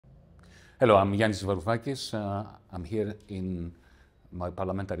Hello, I'm Yanis Varoufakis. I'm here in my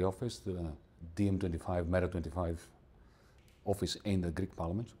parliamentary office, the DM25, MeRA25 office in the Greek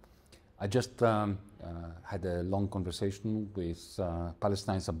Parliament. I just had a long conversation with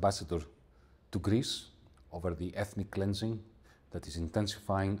Palestine's ambassador to Greece over the ethnic cleansing that is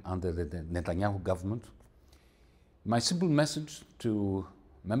intensifying under the Netanyahu government. My simple message to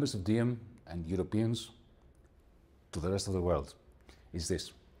members of DM and Europeans, to the rest of the world, is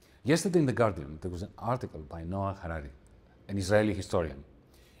this. Yesterday in The Guardian, there was an article by Noah Harari, an Israeli historian,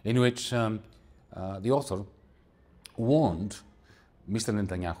 in which the author warned Mr.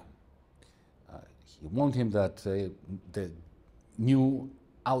 Netanyahu. He warned him that the new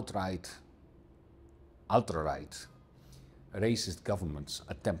outright, ultra-right, racist government's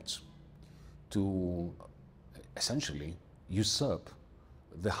attempts to essentially usurp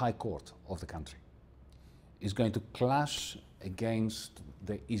the High Court of the country is going to clash against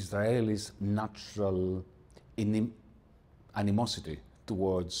the Israelis' natural animosity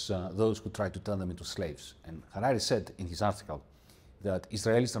towards those who try to turn them into slaves. And Harari said in his article that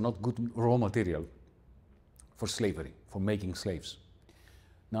Israelis are not good raw material for slavery, for making slaves.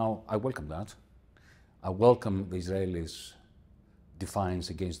 Now, I welcome that. I welcome the Israelis' defiance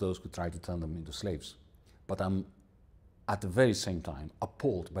against those who try to turn them into slaves. But I'm at the very same time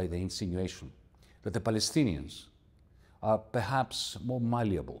appalled by the insinuation that the Palestinians are perhaps more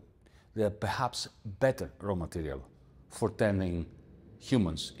malleable. They are perhaps better raw material for turning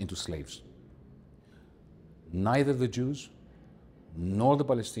humans into slaves. Neither the Jews nor the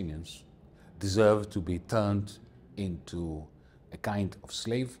Palestinians deserve to be turned into a kind of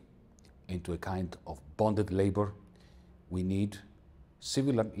slave, into a kind of bonded labor. We need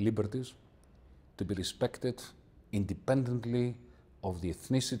civil liberties to be respected independently of the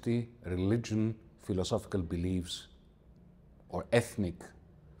ethnicity, religion, philosophical beliefs, or ethnic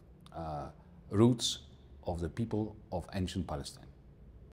roots of the people of ancient Palestine.